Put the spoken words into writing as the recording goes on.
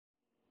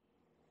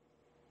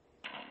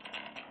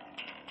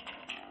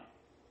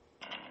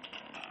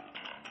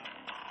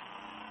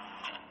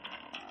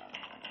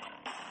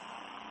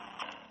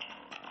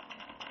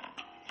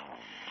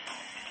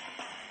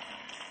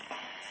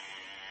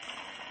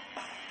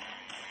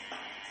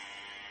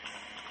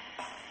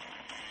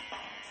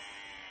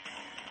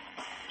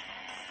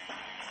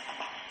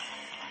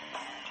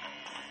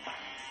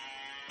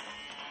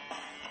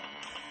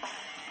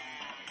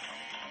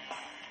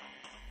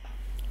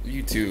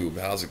YouTube,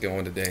 how's it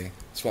going today?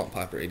 Swamp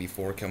Piper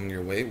 84 coming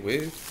your way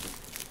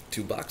with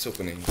two box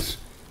openings.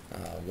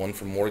 One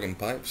from Morgan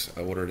Pipes.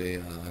 I ordered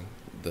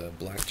the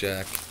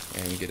Blackjack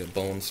and get a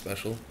Bones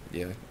special.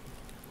 Yeah,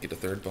 get a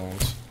third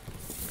Bones.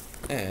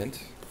 And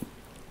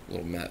a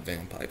little Matt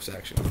Van Pipes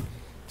action.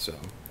 So,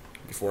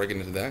 before I get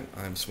into that,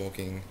 I'm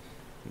smoking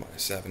my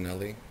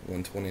Savinelli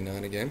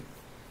 129 again.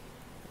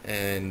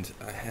 And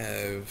I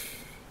have,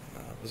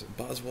 was it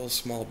Boswell's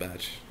Small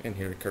Batch in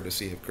here,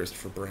 courtesy of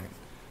Christopher Brand.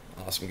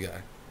 Awesome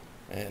guy.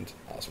 And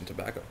awesome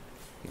tobacco.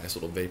 Nice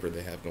little vapor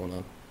they have going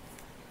on.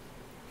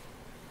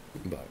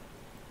 But,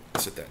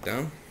 sit that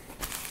down.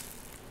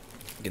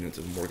 Get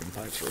into the Morgan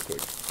Pipes real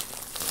quick.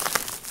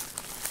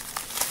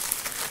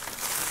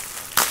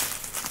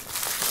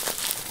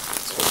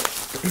 So,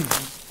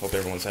 hope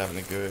everyone's having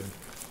a good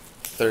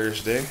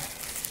Thursday.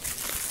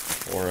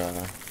 Or,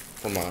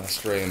 for my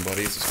Australian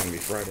buddies, it's going to be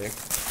Friday.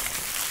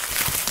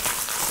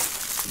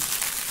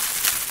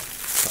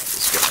 Pop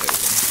this guy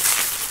open.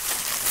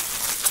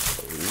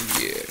 Oh,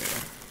 yeah.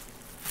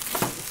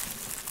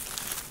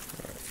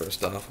 Alright,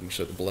 first off, I'm going to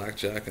show the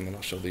Blackjack, and then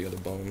I'll show the other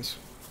Bones.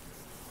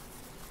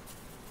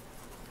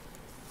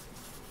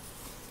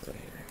 Right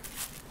here.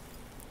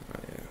 Oh,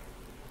 yeah.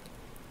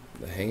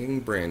 The Hanging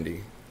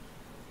Brandy.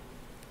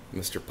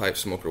 Mr. Pipe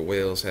Smoker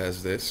Wales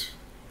has this.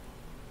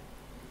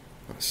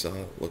 I saw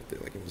it, looked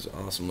like it was an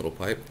awesome little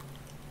pipe.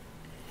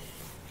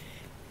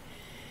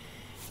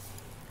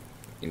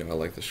 You know, I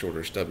like the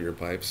shorter, stubbier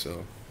pipes,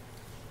 so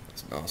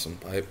it's an awesome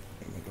pipe.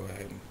 I'm going to go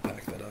ahead and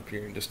pack that up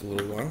here in just a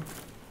little while.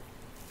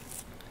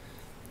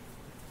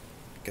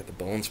 Got the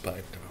Bones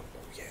pipe now.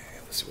 Oh yeah,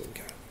 let's see what we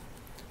got.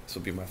 This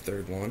will be my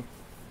third one.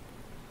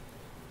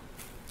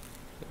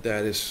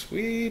 That is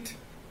sweet.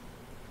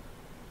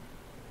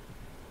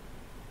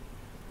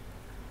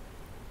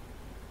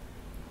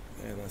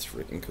 Man, that's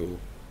freaking cool.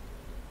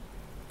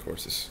 Of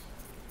course, it's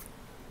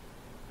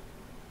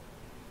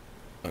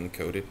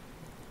uncoated,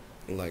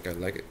 like I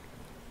like it.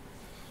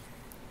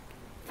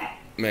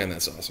 Man,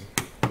 that's awesome.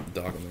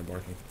 Dog on there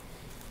barking.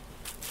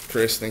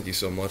 Chris, thank you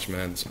so much,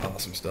 man. It's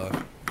awesome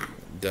stuff.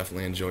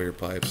 Definitely enjoy your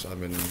pipes. I've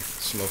been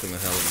smoking the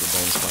hell out of the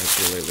Bones pipes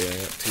here lately. I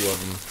got two of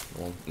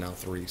them, well, now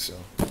three, so.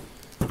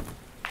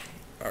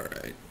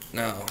 Alright,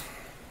 now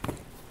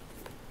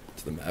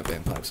to the Matt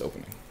Van Pipes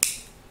opening.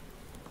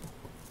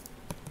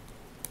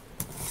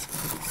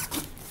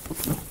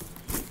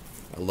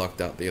 I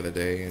lucked out the other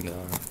day and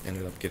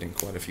ended up getting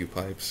quite a few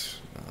pipes.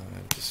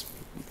 Just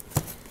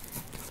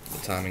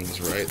the timing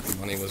was right, the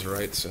money was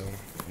right, so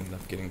I ended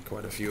up getting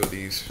quite a few of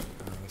these.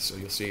 So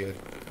you'll see a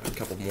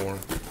couple more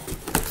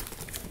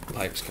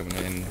pipes coming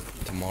in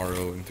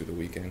tomorrow and through the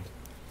weekend.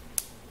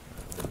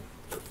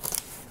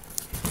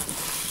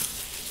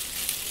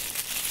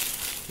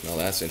 Now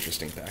that's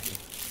interesting packing.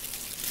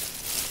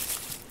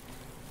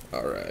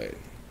 Alright.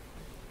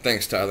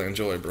 Thanks, Tyler.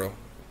 Enjoy, bro.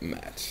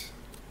 Matt.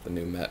 The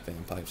new Matt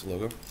Van Pipes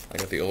logo. I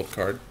got the old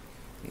card.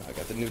 Now I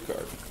got the new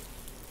card.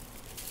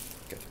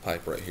 Got the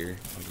pipe right here.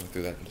 I'll go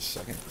through that in just a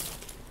second.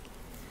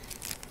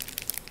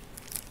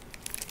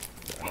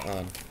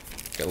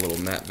 Got a little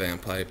Matt Van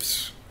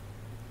Pipes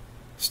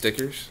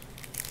stickers.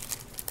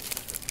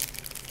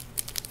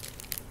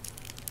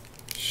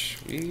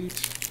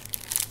 Sweet.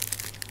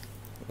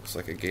 Looks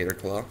like a gator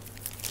claw.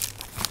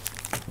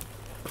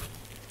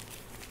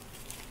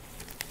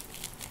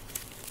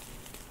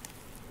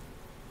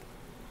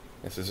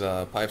 This is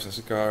Pipes and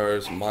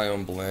Cigars, my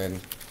own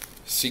blend,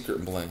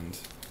 secret blend.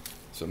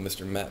 So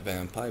Mr. Matt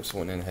Van Pipes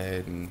went in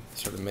ahead and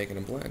started making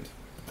a blend.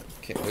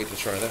 Can't wait to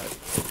try that.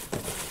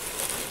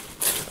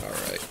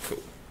 Alright,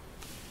 cool.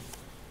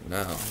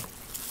 Now,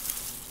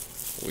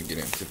 we get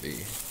into the...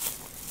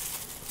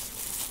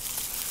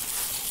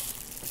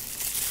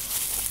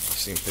 I've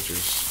seen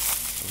pictures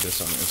of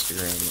this on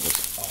Instagram and it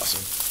looks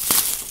awesome.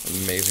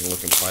 Amazing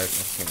looking pipe,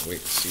 I can't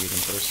wait to see it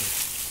in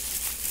person.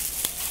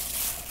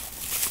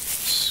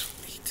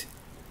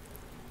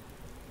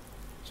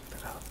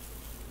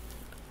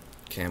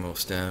 Camo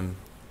stem,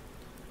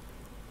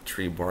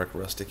 tree bark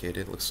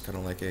rusticated. Looks kind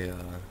of like a,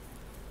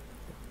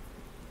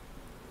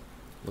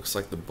 looks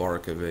like the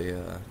bark of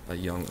a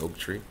young oak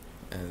tree,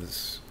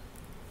 as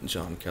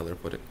John Keller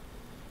put it.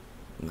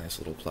 Nice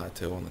little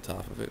plateau on the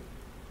top of it.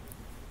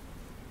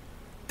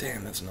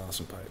 Damn, that's an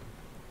awesome pipe.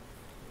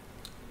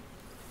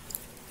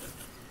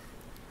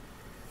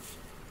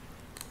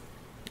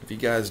 If you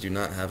guys do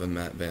not have a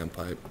Matt Van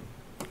pipe,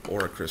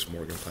 or a Chris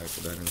Morgan pipe for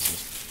that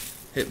instance,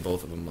 hit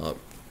both of them up.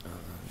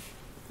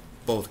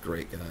 Both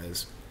great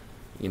guys.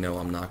 You know,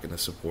 I'm not going to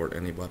support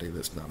anybody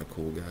that's not a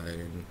cool guy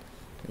and,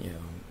 you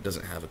know,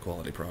 doesn't have a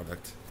quality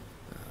product.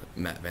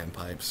 Matt Van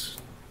Pipes,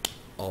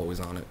 always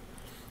on it.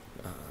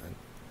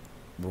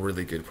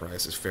 Really good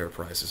prices, fair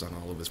prices on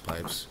all of his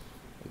pipes.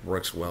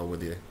 Works well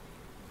with you.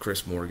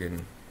 Chris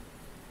Morgan,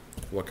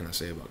 what can I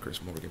say about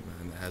Chris Morgan,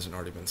 man? That hasn't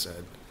already been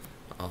said.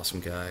 Awesome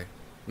guy,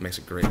 makes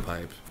a great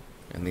pipe,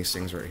 and these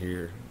things right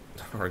here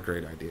are a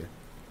great idea.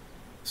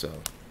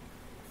 So,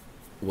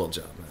 well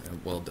job,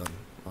 man. Well done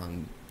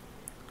on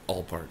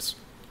all parts.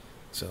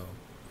 So,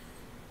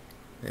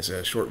 It's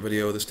a short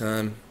video this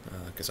time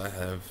because I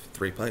have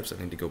 3 pipes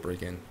I need to go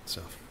break in,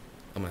 so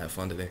I'm gonna have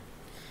fun today.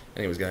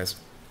 Anyways, guys,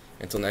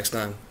 until next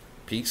time,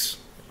 peace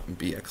and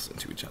be excellent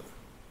to each other.